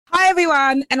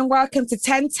everyone, and welcome to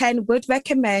 1010 Would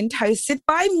Recommend, hosted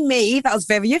by me. That was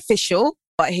very official,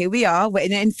 but here we are. We're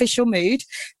in an official mood.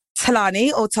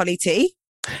 Talani, or Tolly T.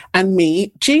 And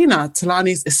me, Gina,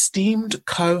 Talani's esteemed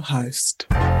co-host.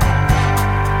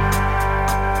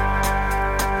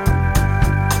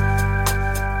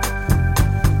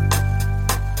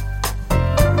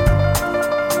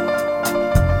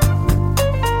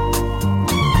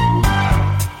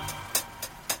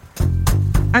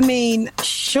 I mean,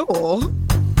 sure.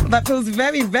 That feels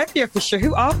very, very official.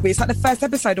 Who are we? It's like the first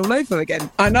episode all over again.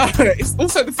 I know. It's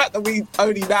also the fact that we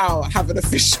only now have an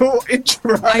official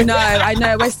intro. I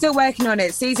know. We're still working on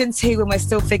it. Season 2, and we're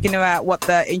still figuring out what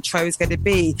the intro is going to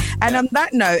be. And on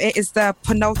that note, it is the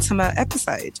penultimate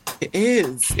episode. It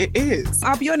is.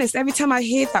 I'll be honest, every time I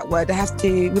hear that word, I have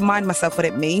to remind myself what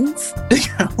it means.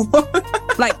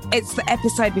 Like, it's the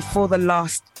episode before the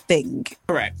last thing.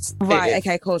 Correct. Right,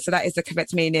 okay, cool. So that is the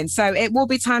correct meaning. So it will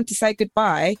be time to say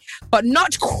goodbye, but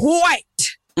not quite.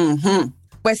 Mm-hmm.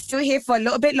 We're still here for a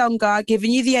little bit longer,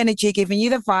 giving you the energy, giving you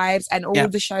the vibes and all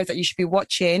the shows that you should be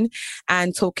watching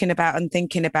and talking about and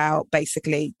thinking about,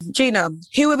 basically. Gina,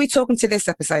 who are we talking to this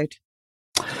episode?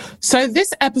 So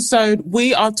this episode,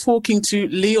 we are talking to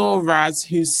Lior Raz,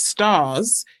 who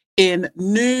stars in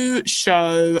new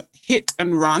show Hit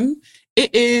and Run.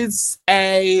 It is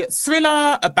a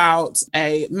thriller about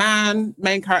a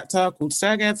main character called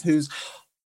Sergeyev, whose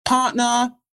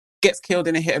partner gets killed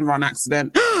in a hit and run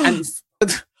accident. And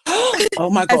oh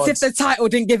my God. As if the title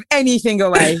didn't give anything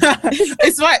away.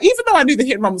 It's like, even though I knew the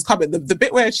hit and run was coming, the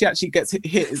bit where she actually gets hit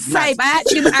is same. I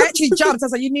actually jumped. I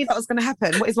was like, you knew that was going to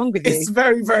happen. What is wrong with you? It's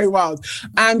very, very wild.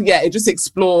 And yeah, it just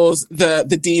explores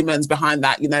the demons behind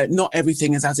that. You know, not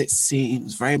everything is as it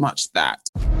seems. Very much that.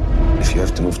 If you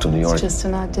have to move to New York... It's just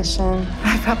an audition.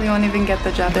 I probably won't even get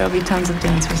the job. There'll be tons of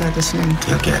dancers auditioning.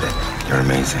 You'll get it. You're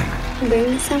amazing.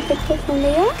 Bring some people from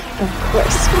New York? Of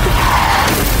course.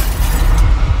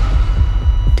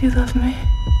 Do you love me?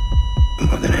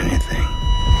 More than anything.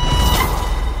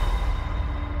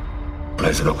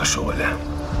 אולי זה לא קשור אליה.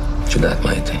 את יודעת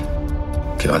מה איתי?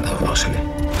 כמעט העבר שלי.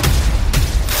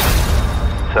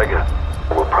 Second,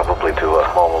 we'll probably do a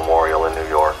small memorial in New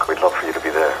York. We'd love for you to be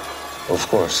there. Of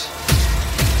course.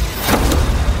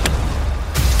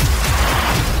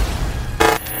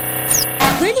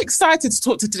 Really excited to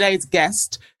talk to today's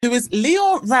guest, who is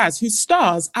Lior Raz, who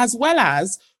stars as well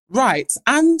as writes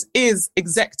and is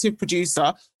executive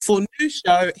producer for new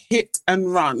show Hit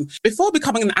and Run. Before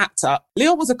becoming an actor,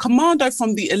 Lior was a commando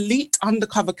from the elite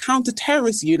undercover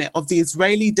counter-terrorist unit of the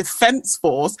Israeli Defense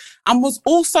Force and was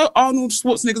also Arnold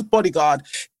Schwarzenegger's bodyguard.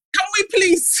 Can we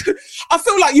please? I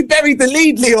feel like you buried the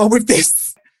lead, Lior, with this.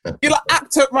 You're like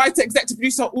actor, writer, executive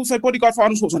producer, also bodyguard for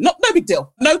Arnold Schwarzenegger. No big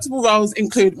deal. Notable roles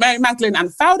include Mary Magdalene and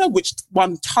Fauda, which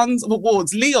won tons of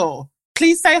awards. Lior,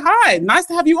 please say hi. Nice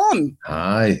to have you on.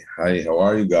 Hi. How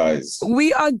are you guys?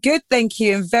 We are good, thank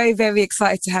you, and very, very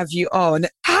excited to have you on.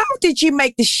 How did you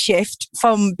make the shift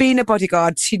from being a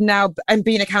bodyguard to now and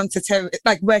being a counter-terrorist,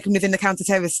 like working within the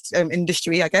counter-terrorist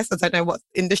industry, I guess, I don't know what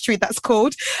industry that's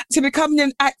called, to becoming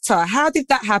an actor? How did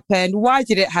that happen? Why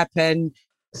did it happen?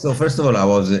 So first of all, I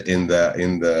was in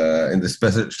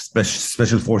the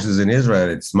special forces in Israel.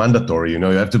 It's mandatory, you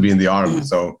have to be in the army.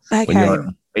 So when you're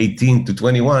 18 to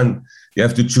 21, you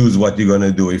have to choose what you're going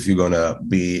to do, if you're going to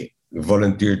be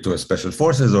volunteered to a special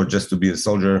forces or just to be a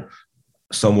soldier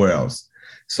somewhere else.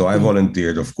 So I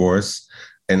volunteered, of course.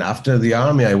 And after the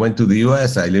army, I went to the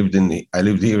US. I lived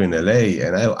here in LA.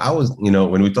 And I was,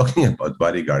 when we're talking about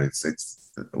bodyguard, it's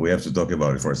we have to talk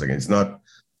about it for a second. It's not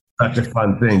such a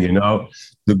fun thing,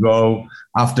 to go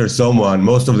after someone.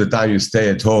 Most of the time you stay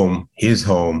at home, his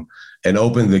home, and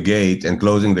open the gate and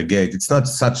closing the gate. It's not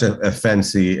such a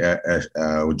fancy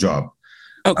job.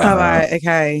 Okay. All right.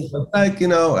 Okay.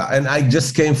 And I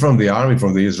just came from the army,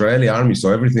 from the Israeli army.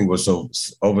 So everything was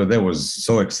over there was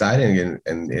so exciting.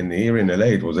 And here in LA,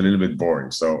 it was a little bit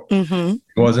boring. So it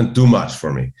wasn't too much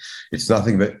for me. It's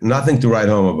nothing to write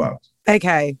home about.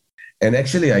 Okay. And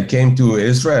actually, I came to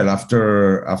Israel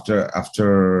after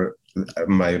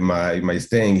my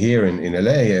staying here in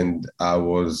LA, and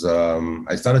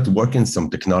I started to work in some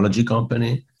technology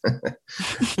company.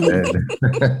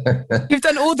 You've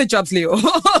done all the jobs, Lior.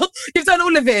 You've done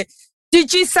all of it.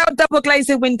 Did you sell double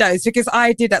glazed windows? Because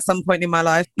I did at some point in my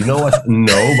life. You know what?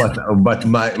 No, but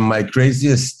my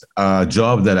craziest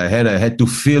job that I had to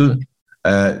fill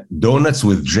donuts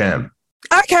with jam.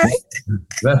 Okay.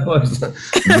 That was the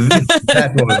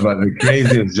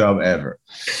craziest job ever.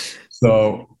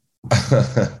 So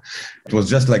it was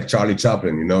just like Charlie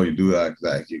Chaplin, you do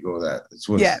that, you go that. It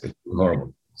was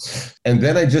horrible. And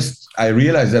then I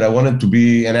realized that I wanted to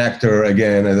be an actor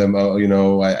again. And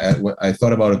I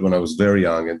thought about it when I was very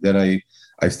young. And then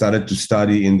I started to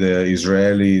study in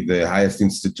the highest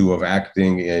institute of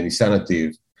acting in Nisan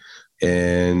Nativ.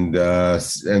 And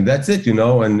that's it,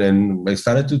 and I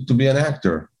started to be an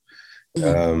actor.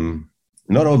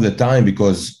 Not all the time,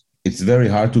 because it's very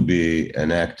hard to be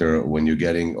an actor when you're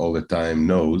getting all the time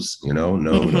no's, no.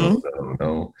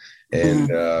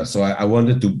 And so I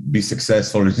wanted to be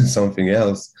successful in something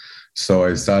else. So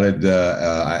I started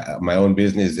my own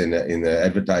business in the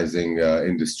advertising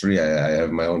industry. I have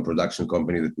my own production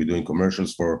company that we're doing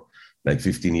commercials for like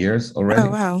 15 years already. Oh,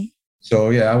 wow.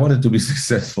 So yeah, I wanted to be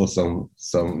successful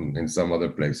in some other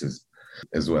places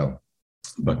as well.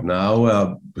 But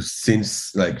now,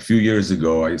 since like a few years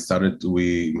ago, Avi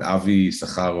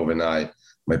Sakharov and I,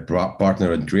 my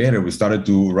partner and creator, we started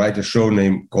to write a show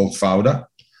called Fauda.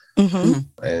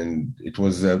 And it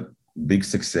was a big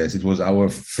success. It was our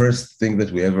first thing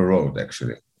that we ever wrote,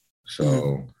 actually.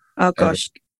 So, oh gosh,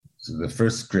 the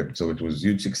first script. So it was a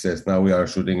huge success. Now we're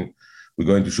going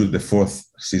to shoot the 4th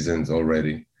seasons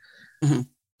already.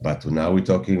 But now we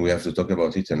have to talk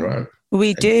about Hit and Run.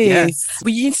 We do. Yes.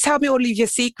 Well, you need to tell me all of your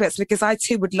secrets, because I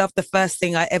too would love the first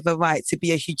thing I ever write to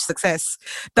be a huge success.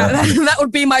 That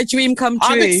would be my dream come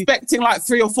true. I'm expecting like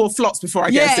 3 or 4 flops before I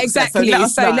get a success. Exactly.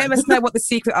 So let us know what the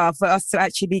secret are for us to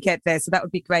actually get there. So that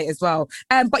would be great as well.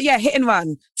 But yeah, Hit and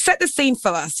Run. Set the scene for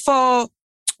us.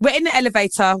 We're in the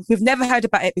elevator. We've never heard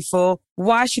about it before.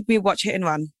 Why should we watch Hit and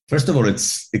Run? First of all,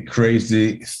 it's a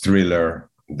crazy thriller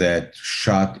that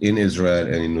shot in Israel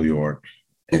and in New York.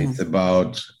 And it's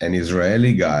about an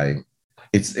Israeli guy.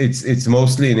 It's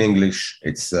mostly in English.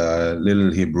 It's a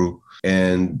little Hebrew.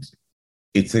 And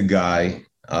it's a guy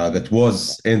that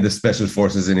was in the special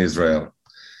forces in Israel.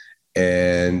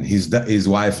 And his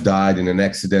wife died in an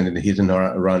accident, in a hit and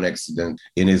run accident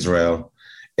in Israel.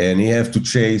 And he have to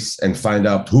chase and find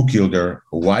out who killed her,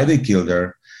 why they killed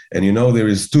her. And there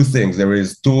is 2 things. There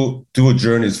is two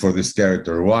journeys for this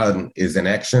character. One is an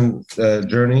action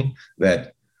journey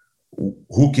that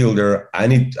who killed her? I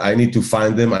need to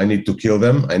find them. I need to kill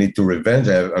them. I need to revenge.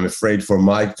 I'm afraid for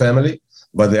my family.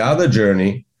 But the other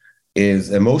journey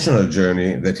is emotional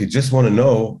journey that he just want to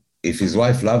know if his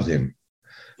wife loved him.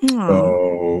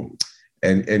 So,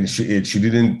 and she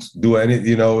didn't do any,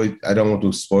 I don't want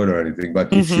to spoil or anything,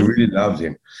 but if she really loved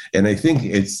him. And I think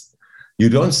you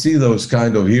don't see those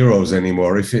kind of heroes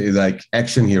anymore, if it's like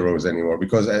action heroes anymore,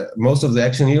 because most of the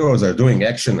action heroes are doing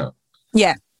action now.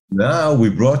 Yeah. Now we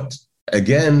brought,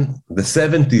 again, the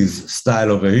 70s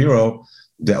style of a hero,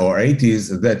 or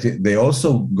 80s, that they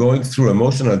also going through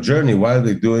emotional journey while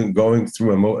they're going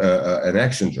through an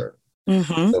action journey.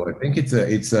 So I think it's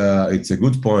a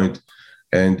good point,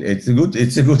 and it's a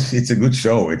good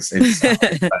show. It's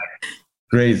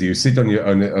crazy. You sit on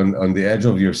the edge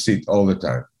of your seat all the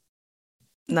time.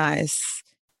 Nice.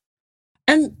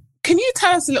 And can you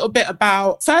tell us a little bit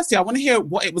about, firstly, I want to hear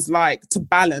what it was like to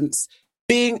balance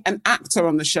being an actor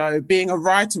on the show, being a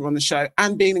writer on the show,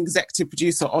 and being an executive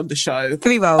producer on the show.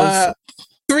 3 roles.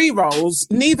 3 roles,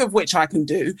 neither of which I can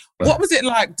do. What was it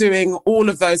like doing all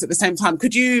of those at the same time?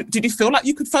 Did you feel like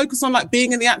you could focus on like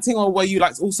being in the acting, or were you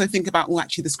like also think about,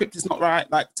 actually the script is not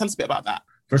right? Like, tell us a bit about that.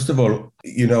 First of all,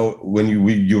 when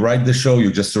you write the show,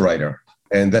 you're just a writer.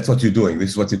 And that's what you're doing.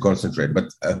 This is what you concentrate.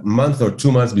 But a month or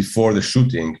 2 months before the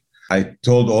shooting, I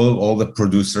told all the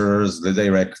producers, the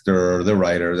director, the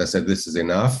writers, I said, this is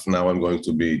enough. Now I'm going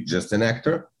to be just an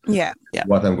actor. Yeah.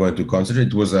 What I'm going to concentrate.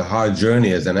 It was a hard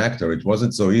journey as an actor. It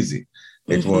wasn't so easy.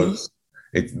 It was.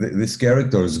 This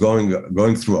character is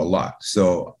going through a lot.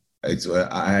 So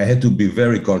I had to be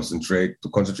very concentrate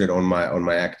on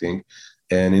my acting.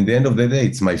 And in the end of the day,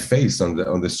 it's my face on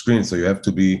the screen. So you have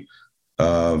to be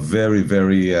very,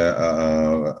 very,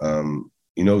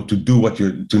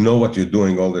 to know what you're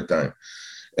doing all the time.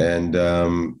 And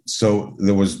so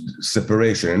there was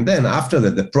separation. And then after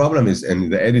that, the problem is in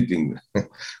the editing,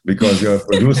 because you're a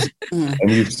producer and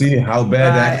you see how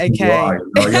bad acting you are.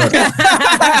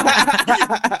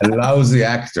 You're a lousy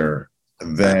actor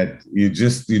that you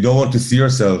don't want to see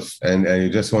yourself, and you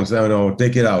just want to say, oh, no,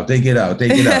 take it out.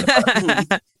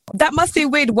 That must be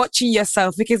weird watching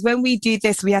yourself, because when we do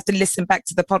this, we have to listen back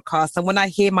to the podcast. And when I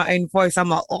hear my own voice, I'm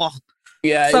like, oh.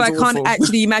 Yeah. So I can't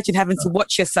actually imagine having to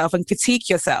watch yourself and critique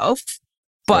yourself,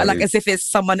 but like as if it's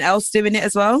someone else doing it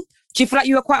as well. Do you feel like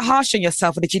you were quite harsh on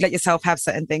yourself, or did you let yourself have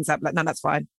certain things like, no, that's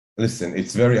fine? Listen,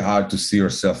 it's very hard to see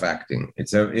yourself acting.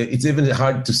 It's even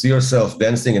hard to see yourself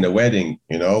dancing in a wedding,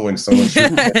 when someone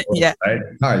shoots. Yeah. Right?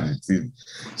 Hard.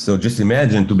 So just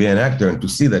imagine to be an actor and to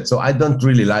see that. So I don't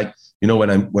really like you know,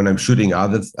 when I'm shooting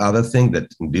other thing that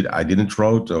I didn't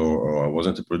wrote or I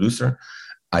wasn't a producer,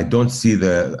 I don't see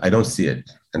it.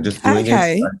 I'm just doing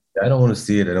it. I don't want to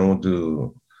see it.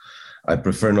 I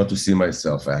prefer not to see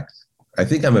myself act. I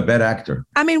think I'm a bad actor.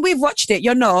 I mean, we've watched it.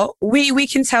 You're not. We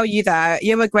can tell you that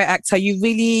you're a great actor. You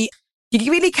really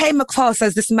came across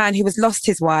as this man who has lost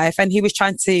his wife and he was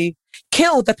trying to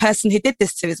kill the person who did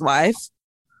this to his wife.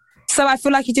 So I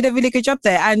feel like you did a really good job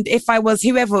there. And if I was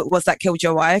whoever it was that killed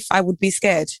your wife, I would be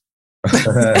scared.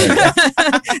 So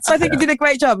I think you did a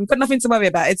great job. You've got nothing to worry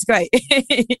about. It's great.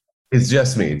 It's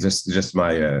just me. It's just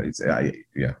my.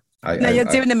 You're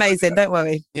doing amazing. Don't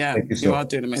worry. Yeah, you are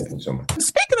doing amazing. So much.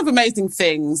 Speaking of amazing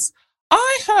things,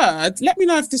 I heard. Let me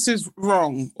know if this is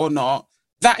wrong or not.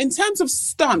 That in terms of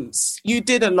stunts, you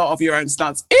did a lot of your own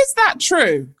stunts. Is that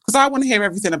true? Because I want to hear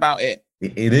everything about it.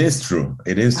 It is true.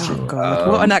 It is true. God,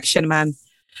 what an action man.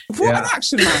 What an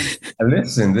action man.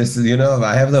 Listen, this is,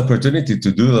 I have the opportunity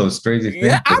to do those crazy things.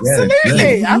 Yeah,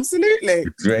 absolutely. Absolutely.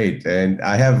 It's great. And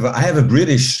I have a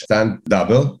British stunt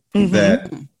double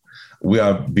that we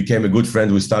became a good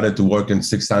friend. We started to work in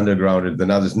 6 Underground,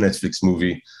 another Netflix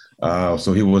movie.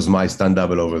 So he was my stunt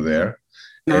double over there.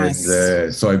 Nice.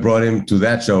 And so I brought him to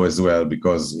that show as well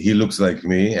because he looks like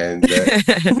me and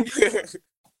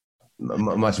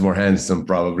much more handsome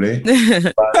probably.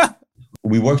 But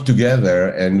we worked together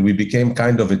and we became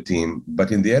kind of a team.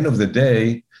 But in the end of the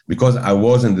day, because I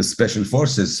was in the special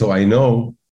forces, so I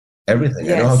know everything.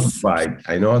 Yes. I know how to fight.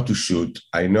 I know how to shoot.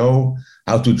 I know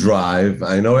how to drive.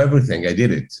 I know everything. I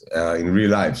did it in real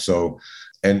life. So,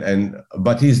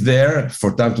 but he's there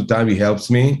for time to time. He helps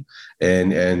me,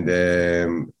 and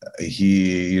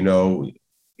he,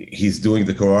 he's doing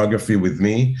the choreography with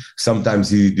me.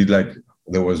 Sometimes he did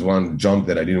there was one jump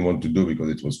that I didn't want to do because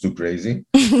it was too crazy.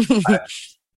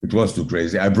 It was too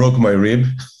crazy. I broke my rib.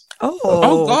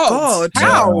 Oh God!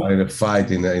 How? In a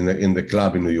fight in the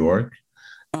club in New York.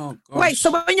 Oh, gosh. Wait,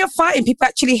 so when you're fighting, people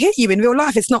actually hit you in real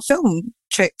life? It's not film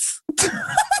tricks.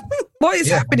 What is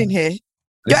happening here?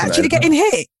 You're actually getting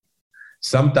hit.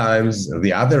 Sometimes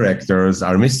the other actors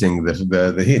are missing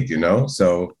the hit,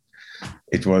 So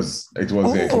it was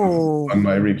on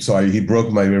my rib. So he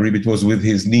broke my rib. It was with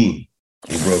his knee.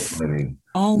 He broke my knee.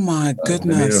 Oh my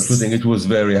goodness! It was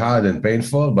very hard and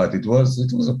painful, but it was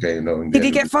okay. Did he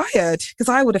get fired? Because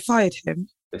I would have fired him.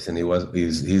 Listen,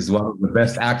 he's one of the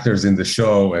best actors in the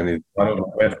show, and he's one of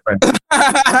my best friends.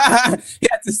 He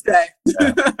had to stay.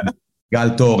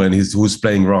 Gal Toren, who's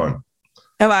playing Ron.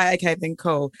 Oh, right, okay, then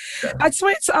cool. Yeah. I just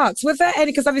wanted to ask, was there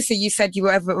any, because obviously you said you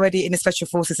were already in the special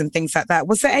forces and things like that,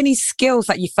 was there any skills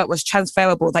that you felt was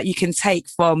transferable that you can take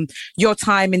from your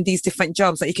time in these different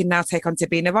jobs that you can now take on to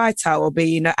being a writer or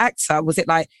being an actor? Was it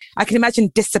I can imagine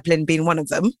discipline being one of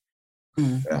them.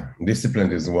 Yeah,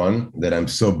 discipline is one that I'm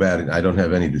so bad at. I don't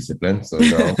have any discipline, so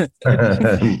no.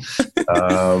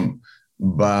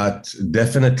 But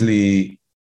definitely,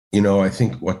 I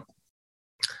think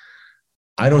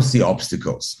I don't see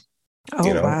obstacles.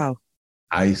 Oh, wow.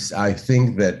 I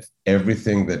think that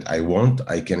everything that I want,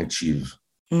 I can achieve.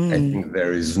 I think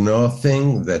there is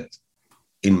nothing that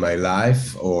in my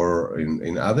life or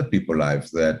in other people's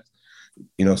lives that,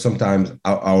 sometimes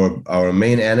our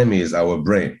main enemy is our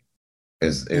brain,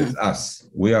 is us.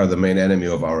 We are the main enemy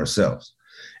of ourselves.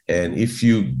 And if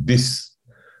you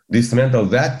dismantle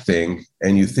that thing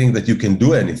and you think that you can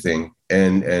do anything,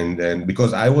 and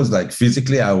because I was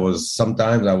physically, I was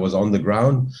on the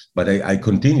ground, but I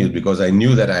continued because I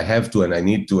knew that I have to and I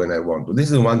need to and I want to. This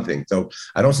is one thing. So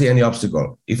I don't see any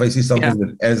obstacle. If I see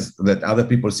something that other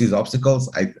people see as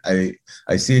obstacles,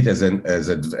 I see it as an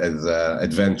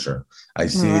adventure. I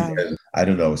see it as, I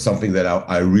don't know, something that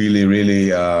I really,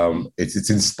 really, it's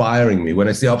inspiring me. When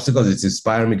I see obstacles, it's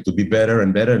inspiring me to be better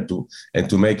and better and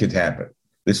to make it happen.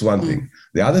 This is one thing.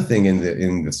 The other thing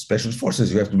in the special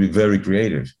forces, you have to be very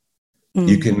creative.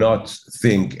 You cannot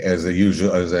think as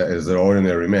an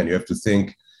ordinary man. You have to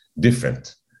think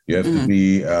different. You have to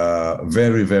be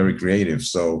very, very creative.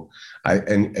 So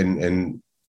in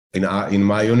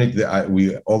my unit,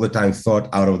 we all the time thought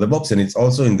out of the box, and it's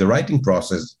also in the writing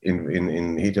process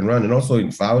in Hit and Run, and also in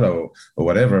Fauda or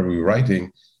whatever we were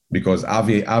writing, because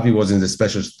Avi was in the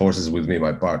special forces with me,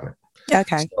 my partner.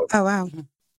 Okay. Oh wow.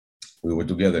 We were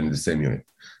together in the same unit.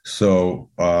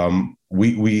 So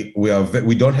we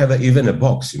don't have even a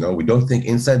box, we don't think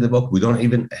inside the box. We don't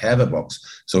even have a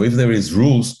box. So if there is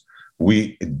rules,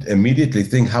 we immediately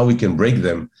think how we can break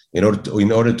them in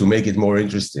order to make it more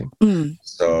interesting.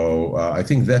 So I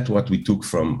think that's what we took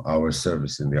from our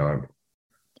service in the army.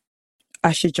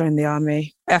 I should join the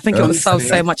army. I think it will solve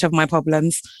so much of my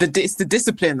problems. It's the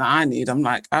discipline that I need. I'm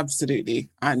like, absolutely,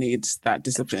 I need that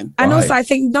discipline. And also, I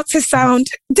think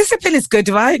discipline is good,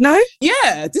 right? No?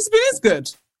 Yeah, discipline is good.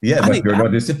 Yeah, but you're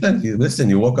not disciplined. Listen,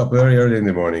 you woke up very early in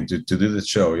the morning to do the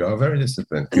show. You are very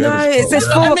disciplined. It's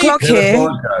 4 o'clock here.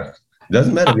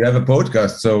 Doesn't matter. We have a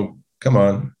podcast, so come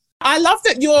on. I love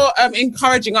that you're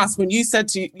encouraging us when you said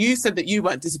that you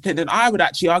weren't disciplined, and I would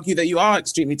actually argue that you are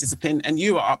extremely disciplined, and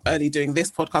you were up early doing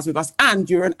this podcast with us, and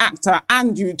you're an actor,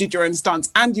 and you did your own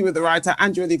stunts, and you were the writer,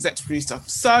 and you were the executive producer.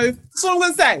 So that's all I'm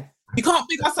going to say. You can't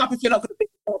pick us up if you're not going to pick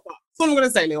us up. That's all I'm going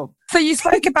to say, Leon. So you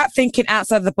spoke about thinking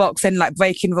outside the box and like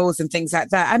breaking rules and things like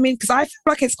that. I mean, because I feel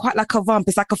like it's quite like a romp.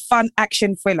 It's like a fun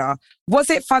action thriller. Was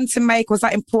it fun to make? Was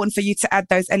that important for you to add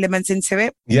those elements into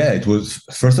it? Yeah, it was.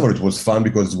 First of all, it was fun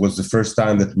because it was the first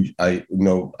time that I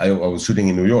was shooting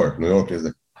in New York. New York is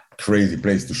a crazy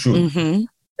place to shoot. Mm-hmm.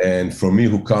 And for me,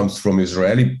 who comes from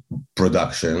Israeli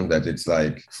production, that it's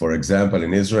like, for example,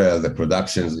 in Israel, the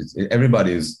productions,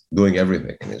 everybody is doing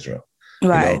everything in Israel.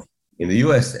 Right. In the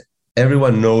US,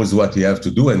 everyone knows what you have to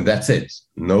do, and that's it.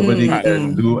 Nobody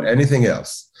can do anything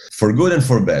else, for good and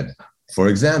for bad. For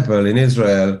example, in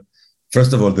Israel,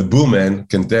 first of all, the booman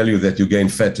can tell you that you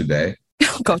gained fat today.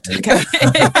 Oh, God, okay.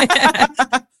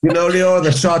 Leo,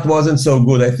 the shot wasn't so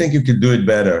good. I think you could do it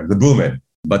better, the booman.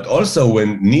 But also,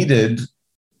 when needed,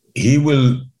 he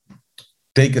will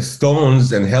take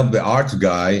stones and help the art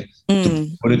guy to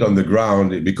put it on the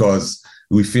ground because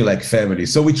we feel like family.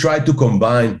 So we try to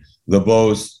combine the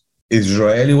both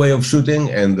Israeli way of shooting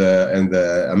and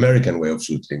the American way of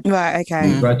shooting. Right,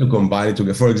 okay. We try to combine it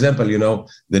together. For example,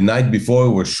 the night before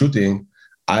we were shooting,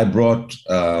 I brought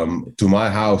to my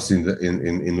house in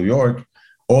New York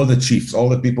all the chiefs, all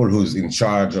the people who's in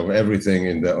charge of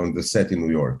everything on the set in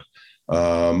New York.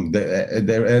 And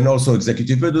also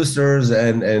executive producers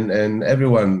and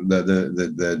everyone,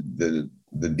 the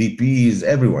DPs,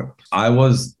 everyone. I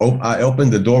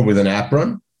opened the door with an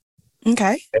apron.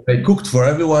 Okay. And they cooked for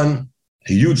everyone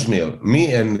a huge meal.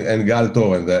 Me and Gal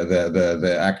Toren,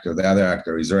 the actor, the other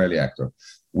actor, Israeli actor.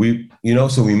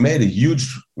 So we made a huge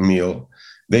meal.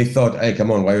 They thought, hey, come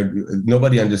on,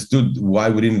 nobody understood why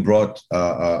we didn't brought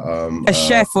a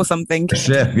chef or something. A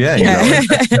chef, yeah.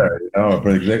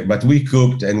 But we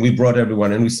cooked and we brought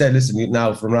everyone and we said, listen,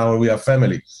 from now on we are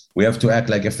family. We have to act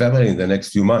like a family in the next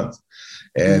few months.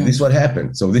 And this is what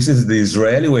happened. So this is the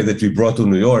Israeli way that we brought to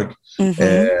New York.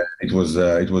 It was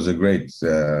a great,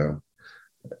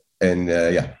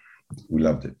 we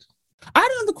loved it. I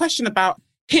had another question about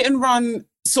Hit and Run,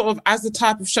 sort of as the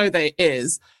type of show that it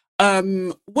is.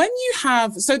 When you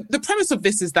have, so the premise of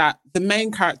this is that the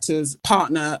main character's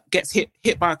partner gets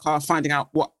hit by a car, finding out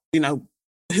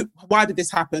why did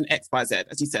this happen, X, Y, Z,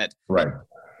 as you said. Right.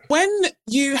 When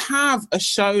you have a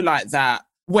show like that,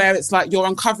 where it's like you're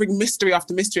uncovering mystery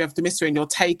after mystery after mystery and you're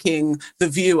taking the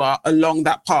viewer along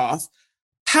that path,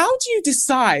 how do you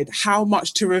decide how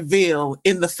much to reveal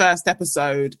in the first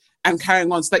episode and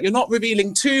carrying on so that you're not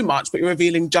revealing too much, but you're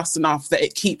revealing just enough that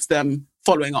it keeps them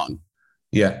following on?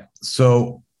 Yeah.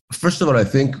 So first of all, I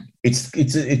think it's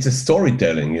a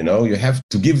storytelling, you have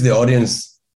to give the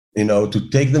audience, to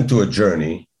take them to a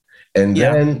journey and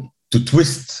then to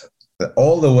twist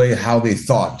all the way how they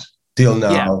thought till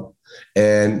now. Yeah.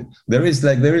 And there is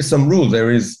some rule.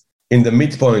 There is, in the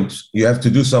midpoint, you have to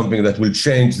do something that will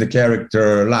change the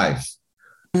character life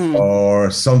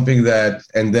or something that,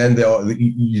 and then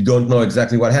you don't know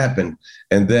exactly what happened.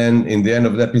 And then in the end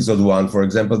of episode 1, for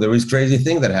example, there is crazy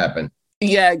thing that happened.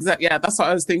 Yeah, exactly. Yeah, that's what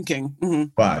I was thinking. Mm-hmm.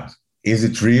 But is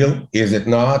it real? Is it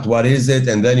not? What is it?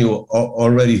 And then you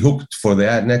already hooked for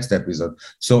the next episode.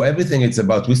 So everything, it's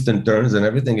about twists and turns, and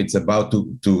everything it's about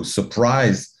to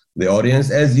surprise the audience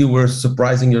as you were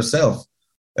surprising yourself.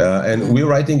 And we're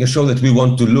writing a show that we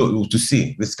want to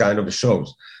see this kind of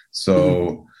shows.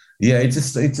 So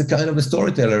it's a kind of a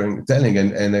storytelling,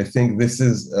 and I think this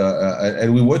is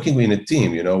and we're working in a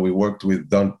team. We worked with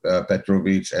Don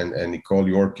Petrovich and Nicole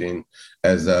Yorkin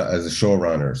as a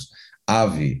showrunners,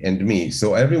 Avi and me.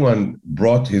 So everyone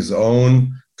brought his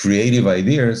own creative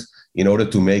ideas in order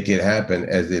to make it happen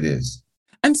as it is.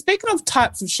 And speaking of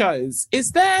types of shows,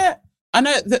 is there? I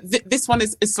know that this one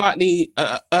is slightly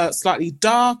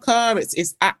darker.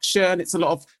 It's action. It's a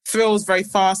lot of thrills, very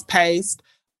fast paced.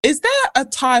 Is there a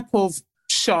type of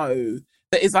show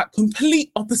that is like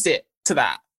complete opposite to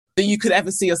that you could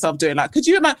ever see yourself doing? Like, could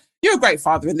you imagine? You're a great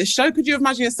father in this show. Could you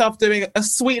imagine yourself doing a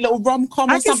sweet little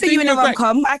rom-com or something? I can see you in a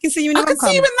rom-com. I can see you in a rom-com. I can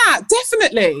see you in that,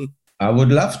 definitely. I would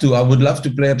love to. I would love to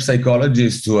play a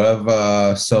psychologist who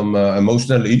have some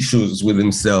emotional issues with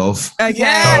himself. Okay.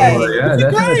 Yeah,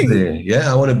 definitely. Great.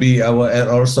 Yeah, I want to be. And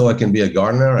also I can be a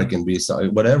gardener. I can be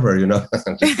whatever, you know.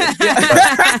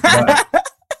 but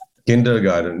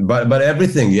kindergarten, but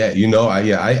everything. Yeah, you know.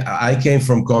 I came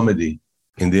from comedy.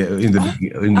 In the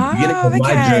beginning of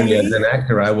my journey as an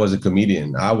actor, I was a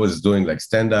comedian. I was doing like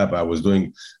stand up. I was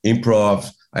doing improv.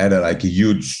 I had a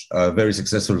huge, very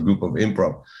successful group of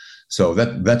improv. So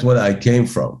that's what I came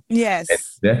from. Yes. And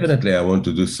definitely, I want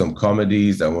to do some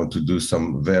comedies. I want to do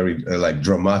some very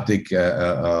dramatic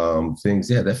things.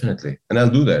 Yeah, definitely. And I'll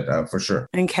do that for sure.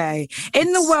 Okay.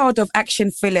 In the world of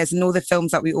action thrillers and all the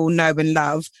films that we all know and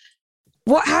love,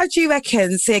 how do you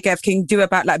reckon Sergeyev can do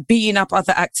about like beating up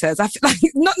other actors? I feel like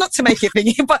not to make it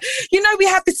thingy, but you know, we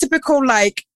have this typical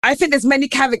I think there's many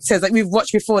characters that we've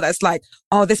watched before that's like,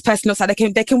 oh, this person looks like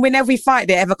they can win every fight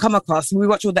they ever come across. We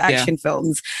watch all the action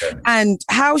films. Yeah. And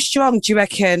how strong do you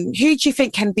reckon, who do you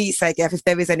think can beat Sergeyev if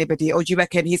there is anybody? Or do you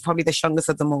reckon he's probably the strongest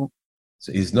of them all?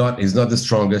 So he's not the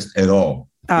strongest at all.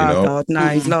 Oh, you know? God, no,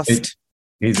 he's lost.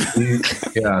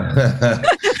 Yeah.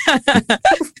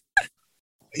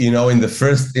 You know, in the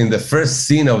first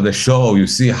scene of the show, you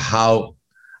see how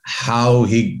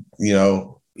he, you know,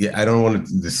 I don't want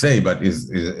to say, but is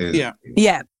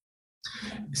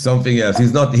something else.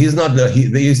 He's not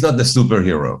the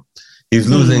superhero. He's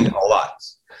losing a lot.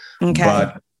 Okay.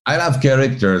 But I love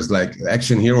characters like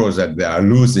action heroes that they are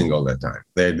losing all the time.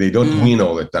 They don't win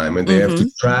all the time, and they have to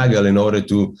struggle in order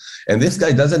to. And this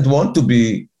guy doesn't want to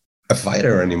be a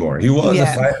fighter anymore. He was a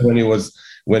fighter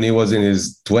when he was in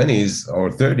his 20s or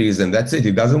 30s, and that's it.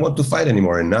 He doesn't want to fight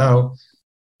anymore, and now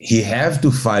he have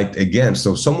to fight again.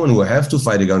 So someone who have to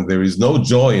fight again, there is no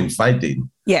joy in fighting.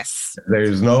 Yes.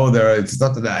 It's not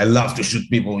that I love to shoot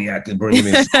people. Yeah, bring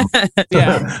me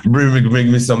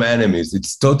bring me some enemies.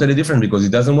 It's totally different because he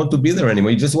doesn't want to be there anymore.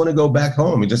 He just want to go back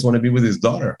home. He just want to be with his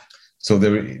daughter. So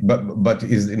but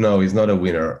he's not a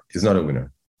winner. He's not a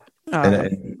winner. Oh.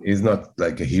 And he's not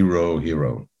like a hero. We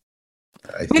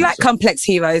like complex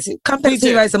heroes. Complex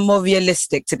heroes are more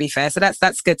realistic, to be fair. So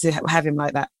that's good to have him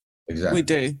like that. Exactly. We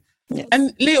do. Yes.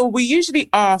 And Leo, we usually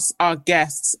ask our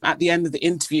guests at the end of the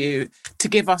interview to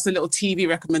give us a little TV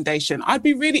recommendation. I'd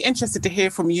be really interested to hear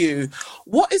from you.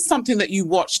 What is something that you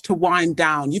watch to wind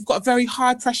down? You've got a very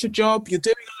high pressure job. You're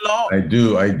doing a lot. I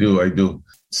do.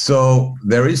 So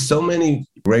there is so many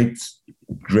great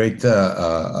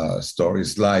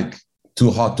stories like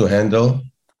Too Hot to Handle.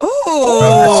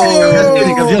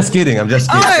 Oh, I'm just kidding. Oh, I was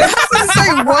say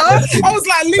what? I was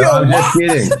like, Leo,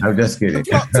 I'm just kidding.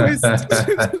 Plot twist.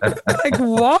 Like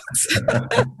what?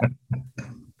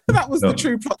 That was the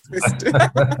true plot twist.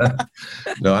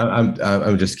 No,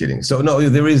 I'm just kidding. So no,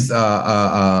 there is.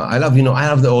 I love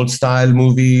the old style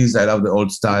movies. I love the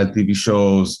old style TV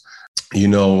shows. You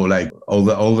know, like all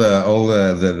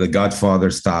the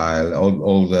Godfather style,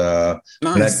 all the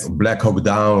nice. Black Hawk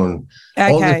Down.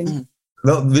 Okay.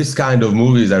 This kind of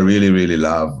movies I really, really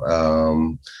love.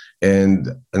 And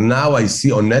now I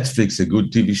see on Netflix a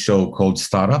good TV show called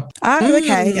Startup. Oh,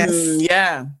 okay, yes.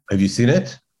 Yeah. Have you seen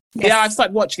it? Yes. Yeah, I've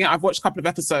started watching it. I've watched a couple of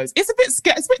episodes. It's a bit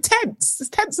tense. It's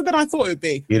tenser than I thought it would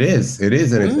be. It is, and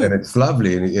it's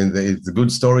lovely, and it's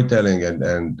good storytelling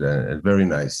and very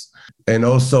nice. And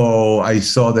also, I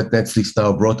saw that Netflix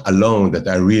now brought Alone, that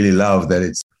I really love. That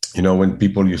it's, you know, when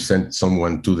you send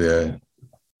someone to the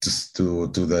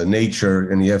nature,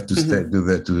 and you have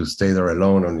to stay there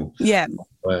alone.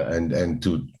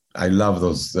 I love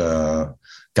those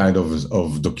kind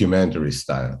of documentary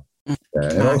style.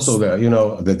 And also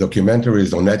the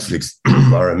documentaries on Netflix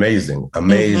are amazing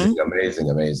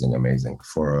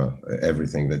for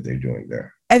everything that they're doing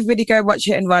there. Everybody go watch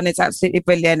it and run. It's absolutely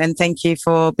brilliant. And thank you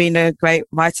for being a great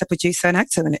writer, producer and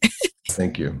actor in it.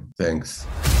 Thank you. Thanks.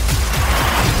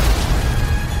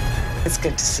 It's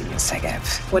good to see you,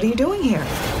 Sergeyev. What are you doing here?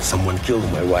 Someone killed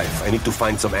my wife. I need to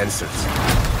find some answers.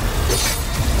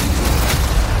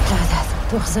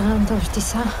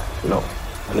 No.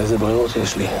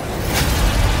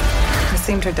 It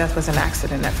seemed her death was an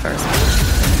accident at first.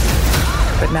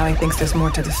 But now he thinks there's more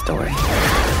to the story.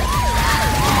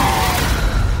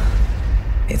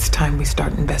 It's time we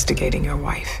start investigating your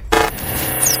wife.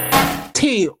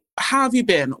 T, how have you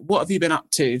been? What have you been up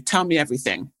to? Tell me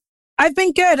everything. I've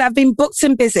been good. I've been booked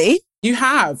and busy. You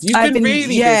have. You've been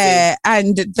really busy.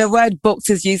 And the word booked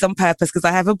is used on purpose because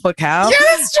I have a book out.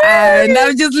 Yes, true. And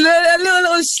I'm just a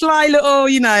little sly little,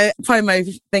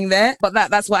 promo thing there. But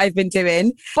that's what I've been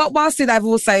doing. But whilst it, I've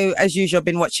also, as usual,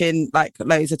 been watching like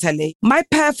loads of telly. My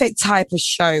perfect type of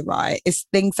show, right, is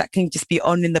things that can just be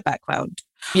on in the background.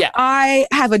 Yeah. I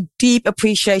have a deep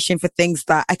appreciation for things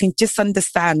that I can just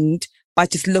understand by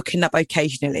just looking up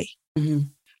occasionally. Mm-hmm.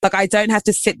 Like, I don't have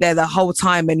to sit there the whole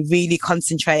time and really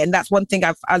concentrate. And that's one thing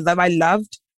I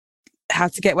loved, How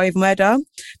to Get Away with Murder.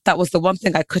 That was the one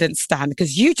thing I couldn't stand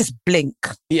because you just blink.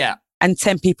 Yeah. And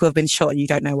 10 people have been shot and you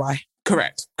don't know why.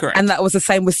 Correct. And that was the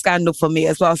same with Scandal for me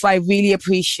as well. So I really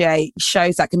appreciate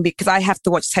shows that can be, because I have to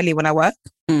watch telly when I work.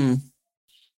 Mm.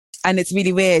 And it's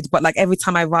really weird, but like every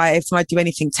time I write, every time I do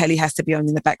anything, telly has to be on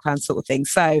in the background sort of thing.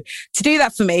 So to do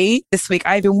that for me this week,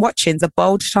 I've been watching The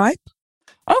Bold Type.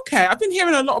 Okay, I've been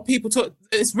hearing a lot of people talk.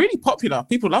 It's really popular.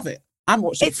 People love it. I'm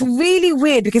watching it. It's really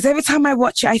weird because every time I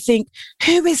watch it, I think,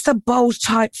 who is The Bold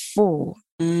Type for?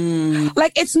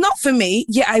 Like, it's not for me,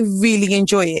 yet I really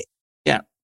enjoy it. Yeah.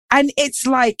 And it's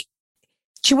like,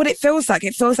 do you know what it feels like?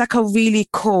 It feels like a really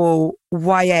cool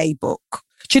YA book.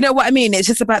 Do you know what I mean? It's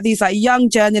just about these like young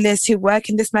journalists who work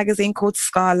in this magazine called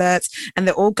Scarlet, and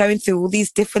they're all going through all these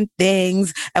different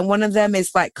things. And one of them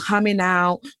is like coming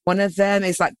out. One of them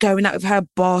is like going out with her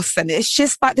boss. And it's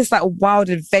just like this like wild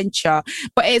adventure.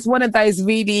 But it's one of those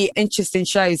really interesting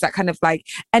shows that kind of like,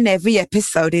 and every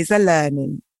episode is a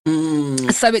learning.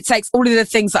 So it takes all of the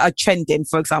things that are trending.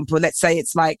 For example, let's say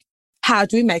it's like, how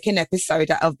do we make an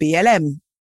episode out of BLM?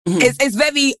 It's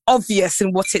very obvious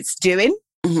in what it's doing.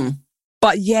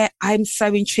 But yeah, I'm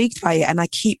so intrigued by it and I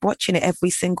keep watching it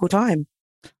every single time.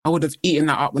 I would have eaten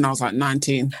that up when I was like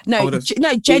 19. No,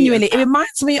 genuinely. It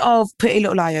reminds me of Pretty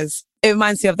Little Liars. It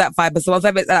reminds me of that vibe as well.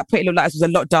 Although that Pretty Little Liars was a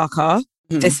lot darker.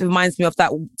 This reminds me of that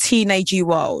teenagey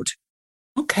world.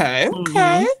 Okay.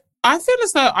 I feel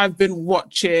as though I've been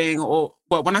watching,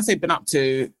 when I say been up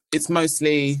to, it's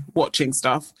mostly watching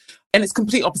stuff. And it's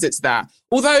complete opposite to that.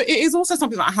 Although it is also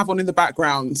something that I have on in the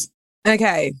background.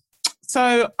 Okay.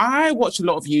 So I watch a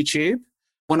lot of YouTube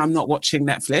when I'm not watching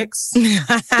Netflix.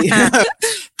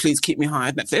 Please keep me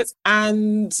high, Netflix.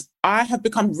 And I have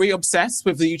become re-obsessed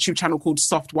with the YouTube channel called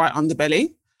Soft White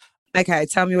Underbelly. Okay,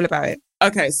 tell me all about it.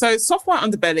 Okay, so Soft White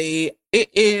Underbelly,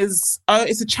 it's a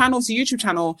YouTube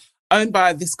channel owned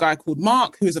by this guy called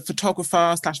Mark, who is a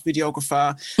photographer /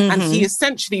 videographer. And he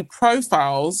essentially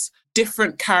profiles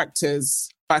different characters,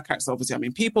 by characters obviously I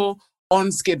mean people,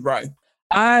 on Skid Row.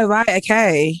 Oh, right,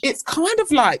 okay. It's kind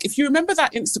of like, if you remember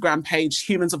that Instagram page,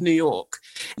 Humans of New York,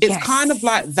 it's kind of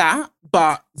like that,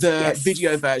 but the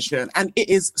video version. And it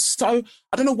is so,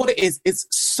 I don't know what it is, it's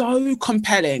so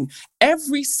compelling.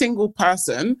 Every single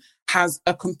person has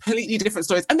a completely different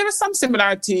story. And there are some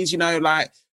similarities,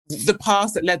 like the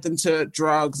past that led them to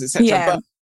drugs, etc. Yeah. But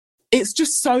it's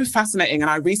just so fascinating. And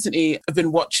I recently have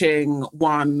been watching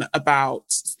one about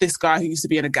this guy who used to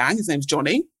be in a gang. His name's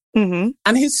Johnny. And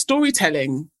his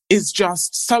storytelling is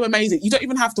just so amazing. You don't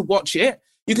even have to watch it.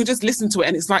 You can just listen to it.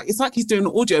 And it's like he's doing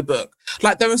an audiobook.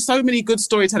 Like, there are so many good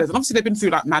storytellers. And obviously they've been through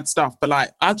like mad stuff, but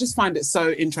like, I just find it so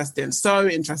interesting. So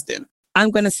interesting.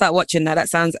 I'm going to start watching that. That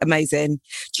sounds amazing.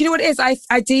 Do you know what it is?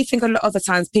 I do think a lot of the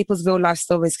times people's real life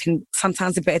stories can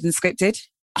sometimes be better than scripted.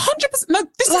 100%. No,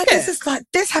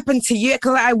 this happened to you.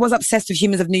 Because I was obsessed with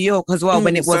Humans of New York as well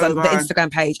when it was on the Instagram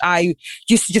page. I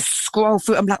used to just scroll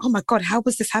through. I'm like, oh my God, how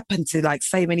was this happen to like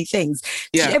so many things?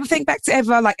 Yeah. Did you ever think back to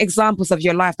ever like examples of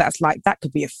your life that's like, that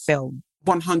could be a film?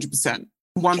 100%.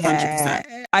 100%.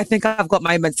 Yeah, I think I've got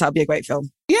moments that'll be a great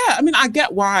film. Yeah, I mean, I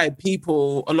get why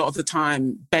people a lot of the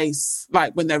time base,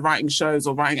 like when they're writing shows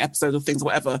or writing episodes or things or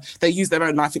whatever, they use their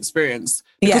own life experience.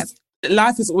 Because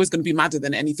life is always going to be madder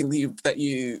than anything that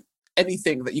you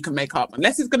can make up,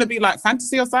 unless it's going to be like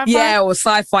fantasy or sci-fi. Yeah, or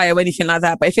sci-fi or anything like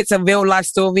that. But if it's a real life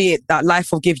story, that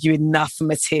life will give you enough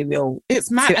material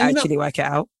to actually work it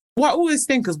out. What I always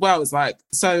think as well is like,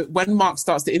 so when Mark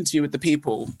starts the interview with the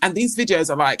people, and these videos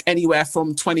are like anywhere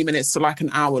from 20 minutes to like an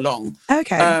hour long.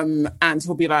 Okay. And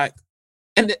he'll be like,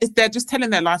 and they're just telling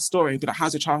their life story, be like,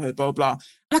 how's your childhood, blah, blah.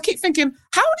 And I keep thinking,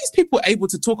 how are these people able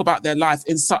to talk about their life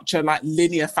in such a like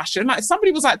linear fashion? Like, if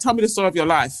somebody was like, tell me the story of your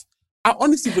life, I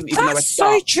honestly wouldn't even know where to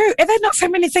start. That's so true. Are there not so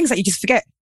many things that you just forget?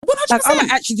 100%. Like,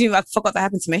 oh, I forgot that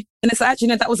happened to me. And it's like, actually,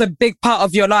 no, that was a big part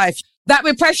of your life. That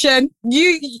repression,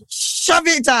 you shove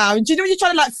it down. Do you know when you're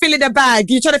trying to like fill in a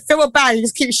bag? You try to fill a bag, you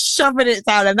just keep shoving it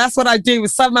down. And that's what I do with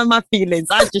some of my feelings.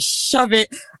 I just shove it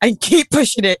and keep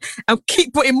pushing it and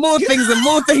keep putting more things and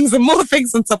more things and more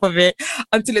things on top of it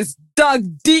until it's dug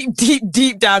deep, deep,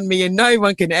 deep down me and no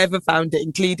one can ever find it,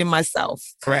 including myself.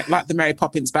 Correct. Like the Mary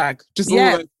Poppins bag. Just all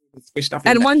over.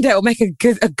 And one day it'll make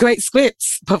a great script.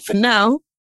 But for now,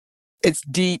 it's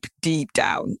deep, deep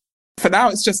down. For now,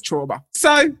 it's just trauma.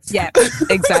 So yeah,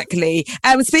 exactly.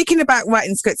 Speaking about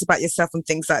writing scripts about yourself and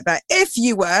things like that, if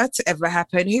you were to ever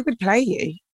happen, who would play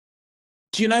you?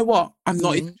 Do you know what? I'm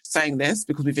not even saying this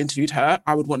because we've interviewed her.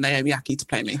 I would want Naomi Ackie to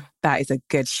play me. That is a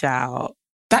good shout.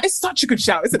 That is such a good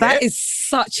shout, isn't it? That is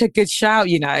such a good shout,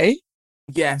 you know?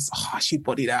 Yes. Oh, she'd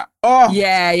body that. Oh.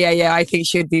 Yeah. I think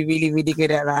she'd be really, really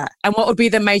good at that. And what would be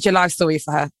the major life story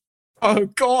for her? Oh,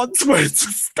 God, where to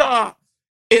start?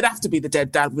 It'd have to be The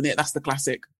Dead Dad, wouldn't it? That's the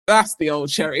classic. That's the old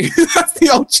cherry. That's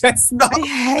the old chestnut. I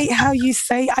hate how you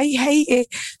say I hate it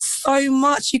so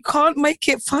much. You can't make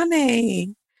it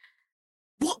funny.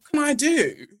 What can I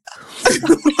do?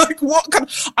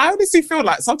 I honestly feel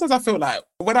like, sometimes I feel like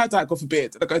when I die, God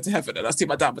forbid, and I go to heaven and I see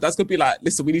my dad, but that's going to be like,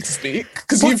 listen, we need to speak.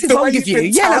 What is wrong with you?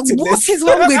 Yeah, like, what is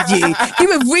wrong with you?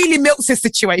 You have really milked this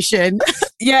situation.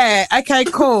 Yeah, okay,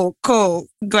 cool,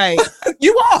 great.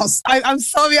 You asked. I'm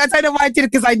sorry, I don't know why I did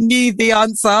it because I knew the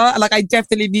answer. Like, I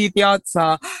definitely knew the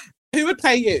answer. Who would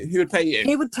play you? Who would play you?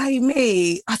 Who would play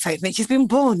me? I don't think she's been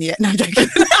born yet. No, I'm joking.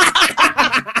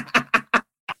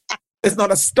 There's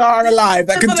not a star alive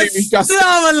that can do me justice.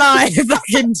 Star alive that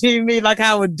can do me like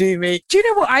Howard do me. Do you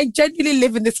know what? I genuinely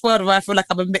live in this world where I feel like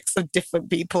I'm a mix of different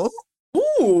people.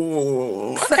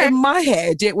 Ooh. So in my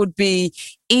head, it would be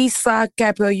Issa,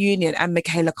 Gabrielle Union and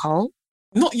Michaela Cole.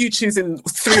 Not you choosing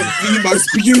three of the most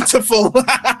beautiful.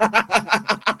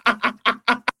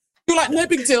 You're like, no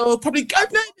big deal. Probably go.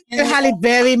 No, Halle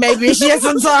Berry, maybe she has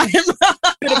some time.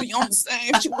 Bit of Beyonce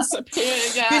if she wants to appear.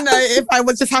 Yeah. You know, if I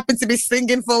would just happen to be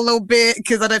singing for a little bit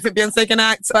because I don't think Beyonce can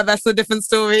act, but that's a different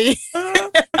story. Oh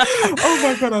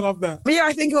my God, I love that. But yeah,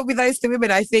 I think it would be those two women.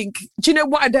 I think, do you know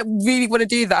what I don't really want to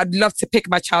do? That I'd love to pick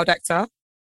my child actor.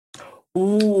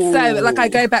 Ooh. So like I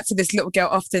go back to this little girl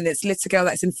often, it's little girl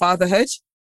that's in Fatherhood.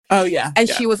 Oh yeah. And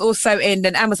she was also in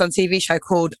an Amazon TV show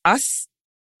called Us.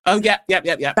 Oh, yeah.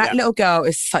 That little girl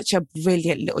is such a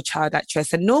brilliant little child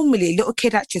actress. And normally little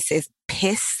kid actresses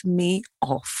piss me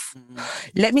off.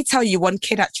 Let me tell you one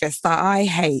kid actress that I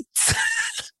hate.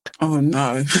 Oh,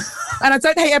 no. And I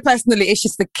don't hate her personally. It's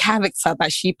just the character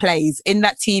that she plays in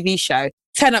that TV show.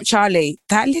 Turn Up Charlie.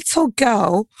 That little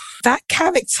girl, that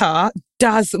character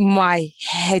does my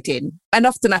head in. And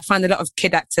often I find a lot of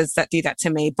kid actors that do that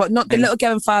to me. But not the little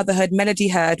girl in Fatherhood, Melody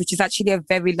Hurd, which is actually a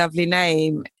very lovely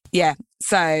name. Yeah,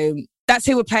 so that's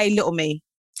who would play Little Me.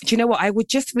 Do you know what? I would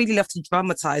just really love to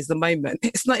dramatize the moment.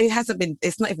 It's not even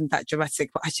that dramatic,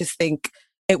 but I just think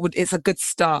it's a good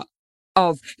start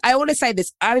of, I always say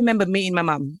this, I remember meeting my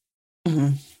mum. Mm-hmm.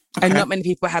 Okay. And not many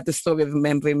people have the story of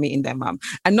remembering meeting their mum.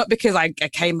 And not because I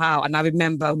came out and I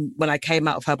remember when I came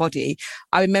out of her body,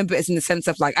 I remember it in the sense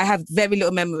of like, I have very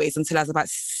little memories until I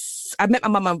was I met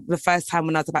my mum the first time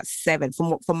when I was about 7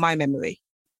 from my memory.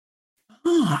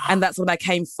 And that's when I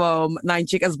came from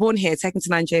Nigeria. I was born here, taken to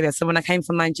Nigeria. So when I came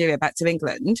from Nigeria back to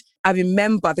England, I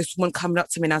remember this woman coming up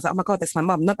to me and I was like, oh my God, that's my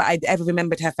mum. Not that I'd ever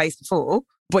remembered her face before,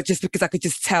 but just because I could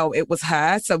just tell it was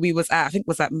her. So we was at, I think it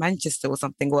was at Manchester or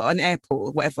something, or an airport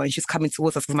or whatever. And she was coming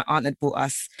towards us because my aunt had brought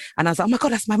us. And I was like, oh my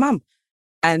God, that's my mum.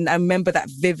 And I remember that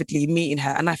vividly, meeting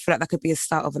her. And I feel like that could be a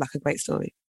start of like a great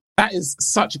story. That is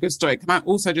such a good story. Can I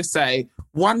also just say,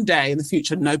 one day in the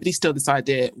future, nobody steal this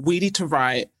idea. We need to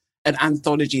write an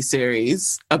anthology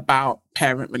series about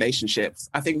parent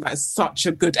relationships. I think that is such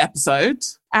a good episode.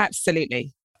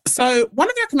 Absolutely. So one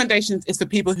of the recommendations is for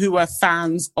people who are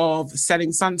fans of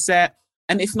Selling Sunset.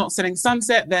 And if not Selling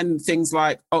Sunset, then things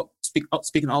like,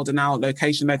 speaking older now,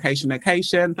 Location,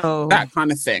 that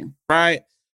kind of thing, right?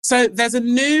 So there's a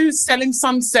new Selling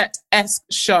Sunset-esque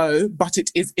show, but it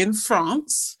is in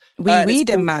France. Oui,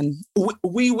 them man.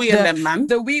 Oui, and them man.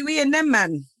 The Oui, and them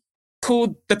man.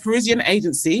 Called The Parisian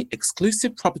Agency,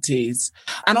 Exclusive Properties.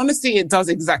 And honestly, it does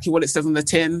exactly what it says on the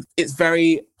tin. It's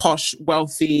very posh,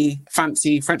 wealthy,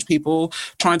 fancy French people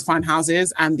trying to find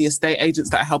houses and the estate agents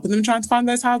that are helping them trying to find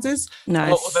those houses.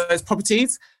 Nice. Or those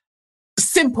properties.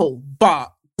 Simple,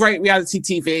 but great reality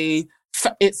TV.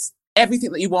 It's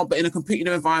everything that you want, but in a completely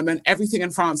new environment. Everything in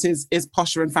France is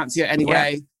posher and fancier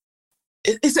anyway. Yeah.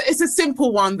 It's a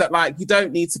simple one that like you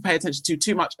don't need to pay attention to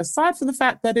too much, aside from the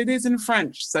fact that it is in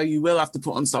French, so you will have to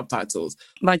put on subtitles.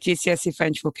 My GCSE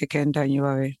French will kick in, don't you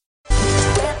worry.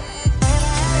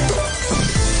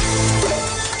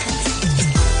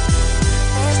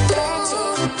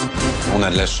 On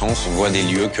a de la chance, on voit des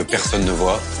lieux que personne ne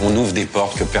voit, on ouvre des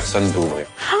portes que personne ne peut ouvrir.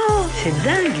 Oh, c'est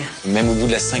dingue! Même au bout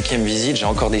de la 5e visite, j'ai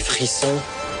encore des frissons.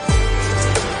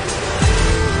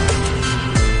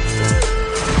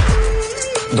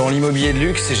 Dans l'immobilier de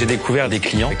luxe, j'ai découvert des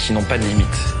clients qui n'ont pas de limite.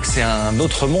 c'est un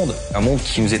autre monde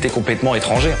qui nous était complètement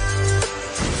étranger.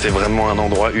 C'est vraiment un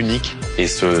endroit unique. Et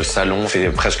ce salon fait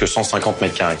presque 150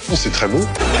 mètres carrés. Oh, c'est très beau.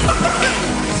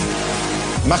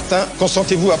 Martin,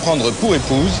 consentez-vous à prendre pour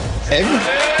épouse Eve?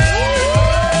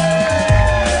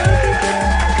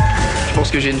 Je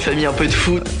pense que j'ai une famille un peu de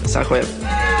fous. C'est incroyable.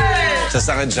 Ça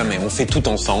s'arrête jamais. On fait tout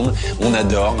ensemble. On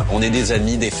adore. On est des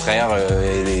amis, des frères,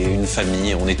 une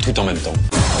famille. On est tout en même temps.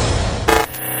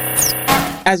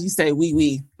 As you say, oui,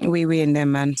 oui. Oui, oui, in there,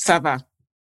 man. Ça va.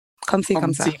 Comme si,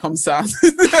 comme ça. Comme ça.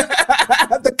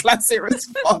 The classic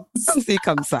response. Comme si,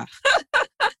 comme ça.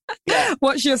 Yeah.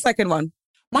 What's your second one?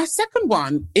 My second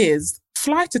one is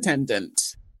flight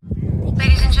attendant.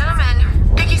 Ladies and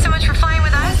gentlemen, thank you so much for flying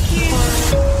with us.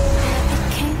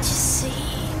 Can't you see?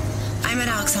 I met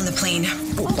Alex on the plane.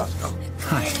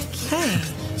 Hi. Hey.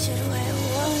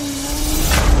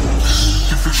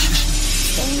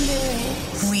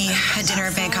 We had dinner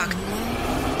in Bangkok.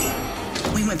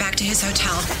 We went back to his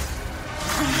hotel.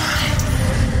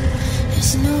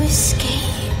 There's no escape.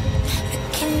 I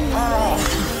can't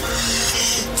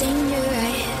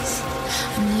dangerous.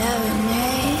 I'm loving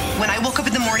it. When I woke up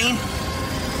in the morning,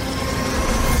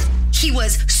 he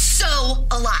was so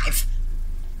alive.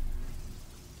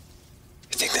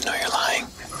 You think they know you're lying?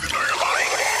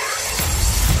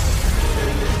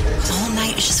 The whole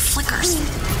night it just flickers.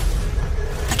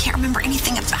 I can't remember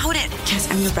anything about it. Jess,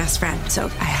 I'm your best friend, so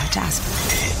I have to ask.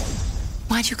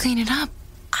 Why'd you clean it up?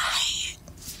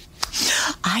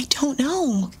 I don't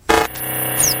know.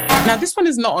 Now, this one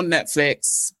is not on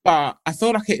Netflix, but I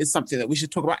feel like it is something that we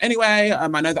should talk about anyway. I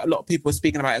know that a lot of people were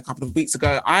speaking about it a couple of weeks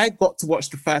ago. I got to watch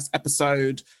the first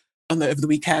episode over the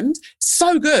weekend.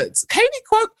 So good. Kaylee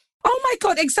Cuoco. Oh my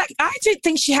God, exactly. I didn't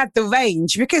think she had the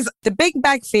range because The Big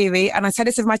Bang Theory, and I said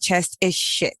this with my chest, is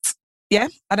shit. Yeah?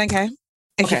 I don't care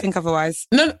if you think otherwise.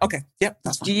 No, okay. Yep,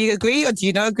 that's fine. Do you agree or do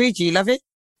you not agree? Do you love it?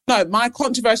 No, my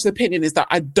controversial opinion is that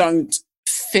I don't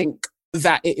think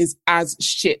that it is as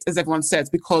shit as everyone says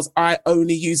because I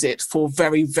only use it for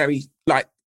very, very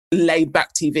laid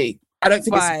back TV. I don't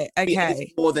think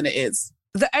it's more than it is.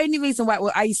 The only reason why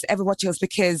I used to ever watch it was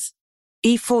because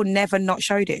E4 never not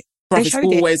showed it. Bruh, it's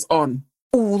always on.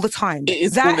 All the time. It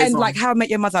is that and on. How I Met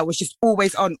Your Mother was just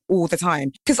always on all the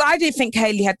time. Because I didn't think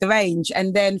Kaylee had the range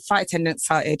and then Flight Attendant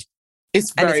started.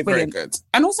 It's very, very good.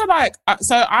 And also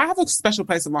so I have a special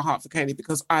place in my heart for Kaylee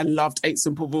because I loved 8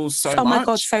 Simple Rules so much. Oh my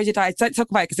God, so did I. Don't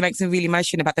talk about it because it makes me really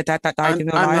emotional about the dad that died in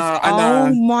real life. I know.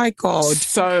 Oh my God.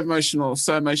 So emotional.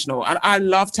 And I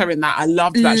loved her in that. I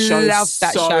loved that show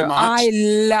so much. I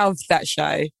loved that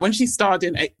show. When she starred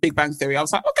in Big Bang Theory, I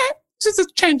was like, okay, this is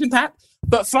a change in tack.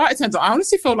 But Flight Attendant, I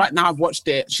honestly feel like now I've watched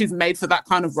it, she's made for that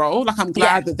kind of role. Like I'm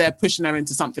glad that they're pushing her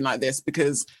into something like this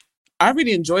because I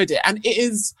really enjoyed it. And it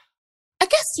is, I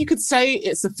guess you could say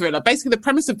it's a thriller. Basically, the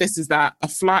premise of this is that a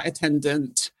flight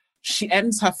attendant, she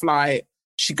ends her flight,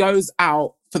 she goes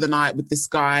out for the night with this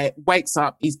guy, wakes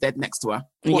up, he's dead next to her.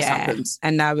 What happens?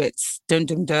 And now it's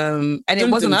dum-dum-dum. And it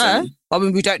wasn't her. I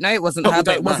mean, we don't know it wasn't her,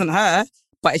 but it wasn't her.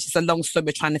 But it's just a long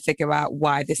story trying to figure out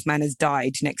why this man has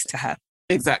died next to her.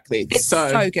 Exactly. It's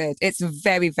so good. It's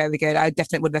very, very good. I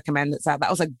definitely would recommend it. That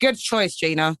was a good choice,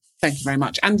 Gina. Thank you very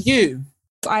much. And you?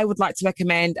 I would like to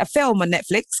recommend a film on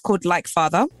Netflix called Like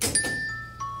Father.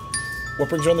 What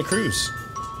brings you on the cruise?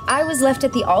 I was left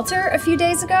at the altar a few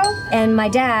days ago, and my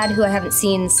dad, who I haven't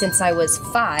seen since I was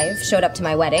 5, showed up to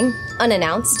my wedding,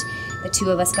 unannounced. The two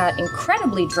of us got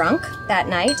incredibly drunk that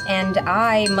night, and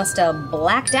I must have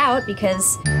blacked out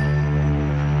because...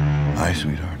 Hi,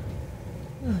 sweetheart.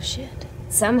 Oh, shit.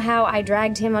 Somehow I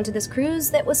dragged him onto this cruise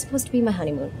that was supposed to be my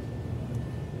honeymoon.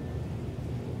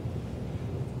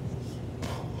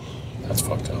 That's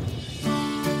fucked up.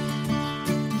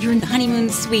 You're in the honeymoon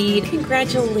suite.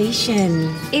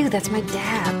 Congratulations. Ew, that's my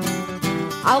dad.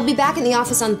 I'll be back in the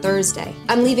office on Thursday.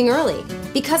 I'm leaving early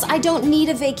because I don't need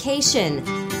a vacation.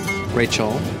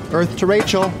 Rachel. Earth to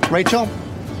Rachel. Rachel,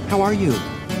 how are you?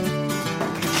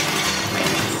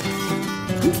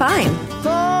 I'm fine.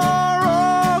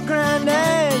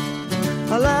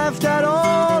 I laughed at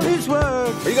all his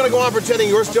work. Are you going to go on pretending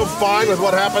you're still fine with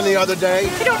what happened the other day?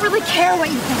 I don't really care what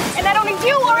you think, and I don't need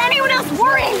you or anyone else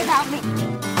worrying about me.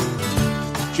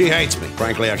 She hates me.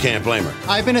 Frankly, I can't blame her.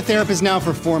 I've been a therapist now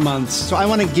for 4 months, so I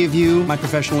want to give you my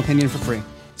professional opinion for free.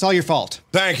 It's all your fault.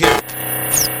 Thank you.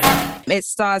 It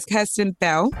stars Kirsten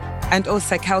Bell and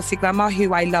also Kelsey Grammer,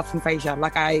 who I love from Frasier.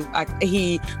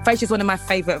 Frasier's one of my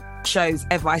favourite shows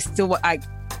ever.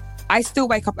 I still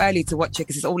wake up early to watch it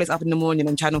because it's always up in the morning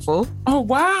on Channel 4. Oh,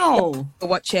 wow. To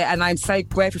watch it, and I'm so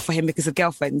grateful for him because of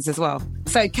Girlfriends as well.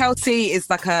 So Kelsey is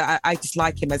like I just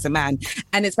like him as a man.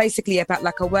 And it's basically about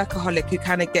like a workaholic who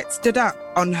kind of gets stood up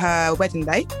on her wedding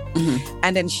day. Mm-hmm.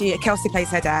 And then Kelsey plays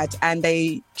her dad, and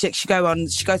she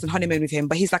goes on honeymoon with him,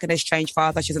 but he's like an estranged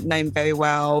father. She doesn't know him very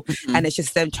well. Mm-hmm. And it's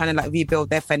just them trying to like rebuild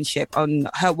their friendship on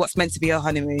what's meant to be her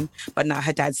honeymoon, but now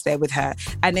her dad's there with her.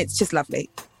 And it's just lovely.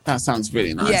 That sounds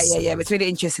really nice. Yeah. It's really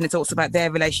interesting. It talks about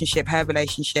their relationship, her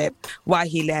relationship, why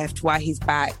he left, why he's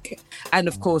back. And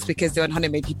of course, because they're on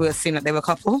honeymoon, people assume that they were a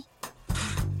couple,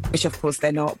 which of course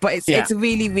they're not. But it's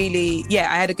really, really,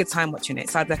 I had a good time watching it.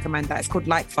 So I'd recommend that. It's called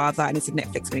Like Father, and it's a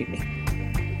Netflix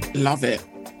movie. Love it.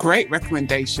 Great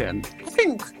recommendation.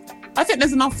 I think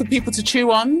there's enough for people to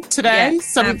chew on today.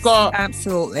 So we've got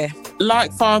absolutely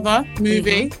Like Father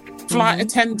movie. Mm-hmm. Flight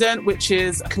Attendant, which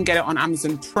can get it on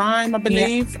Amazon Prime, I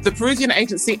believe. Yeah. The Parisian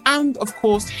Agency, and of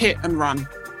course, Hit and Run.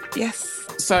 Yes.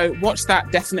 So watch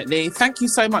that, definitely. Thank you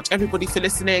so much, everybody, for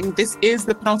listening. This is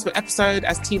the penultimate episode,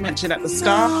 as T mentioned at the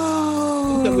start.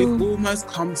 That we've almost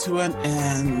come to an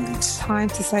end. Time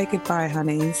to say goodbye,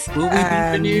 honeys. Will we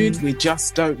be renewed? We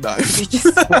just don't know.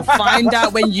 We'll find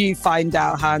out when you find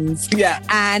out, Hans. Yeah.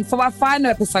 And for our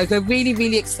final episode, we're really,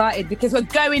 really excited because we're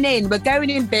going in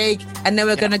big, and then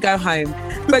we're going to go home.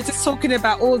 We're just talking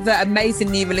about all the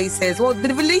amazing new releases. Well,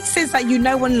 the releases that you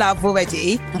know and love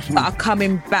already, that are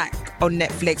coming back on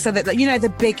Netflix. So that,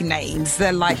 the big names,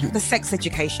 they're like the sex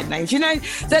education names,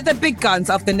 they're the big guns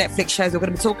of the Netflix shows. We're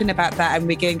going to be talking about that, and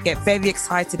we're going to get very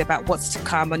excited about what's to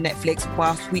come on Netflix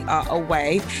whilst we are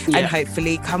away, and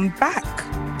hopefully come back.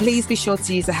 Please be sure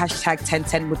to use the hashtag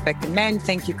 1010 would recommend.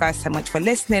 Thank you guys so much for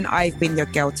listening. I've been your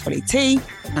girl, Tolly T.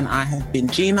 And I have been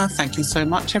Gina. Thank you so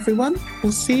much, everyone.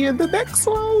 We'll see you in the next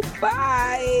one.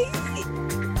 Bye.